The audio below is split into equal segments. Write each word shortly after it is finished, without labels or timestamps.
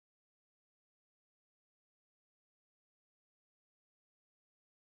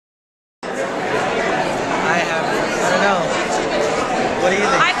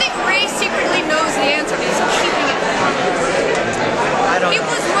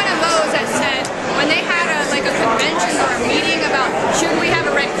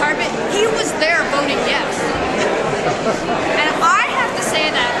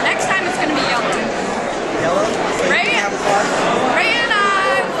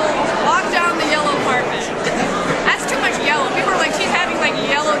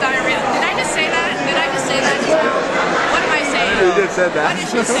said that. What did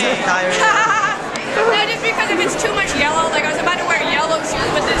she say? No, just because if it's too much yellow, like I was about to wear yellow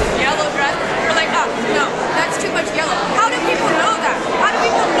shoes with this yellow dress, we're like, oh, no, that's too much yellow. How do people know that? How do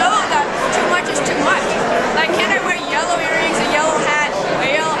people know that too much is too much? Like, can I wear yellow earrings, a yellow hat,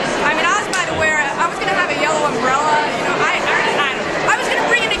 a yellow... I mean, I was about to wear, I was going to have a yellow umbrella, you know, I was going to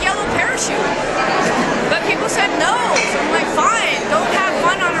bring in a yellow parachute. But people said no, so I'm like, fine, don't have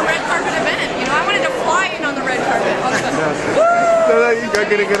fun on a red carpet event. You know, I wanted to fly in on the red carpet.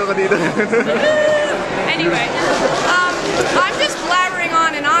 Anyway, I'm just blabbering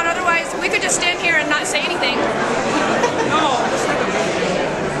on and on, otherwise we could just stand here and not say anything.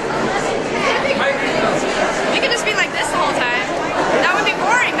 We could just be like this the whole time. That would be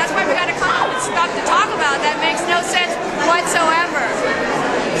boring. That's why we gotta come up with stuff to talk about that makes no sense whatsoever.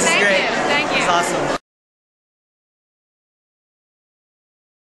 Thank you. Thank you. It's awesome.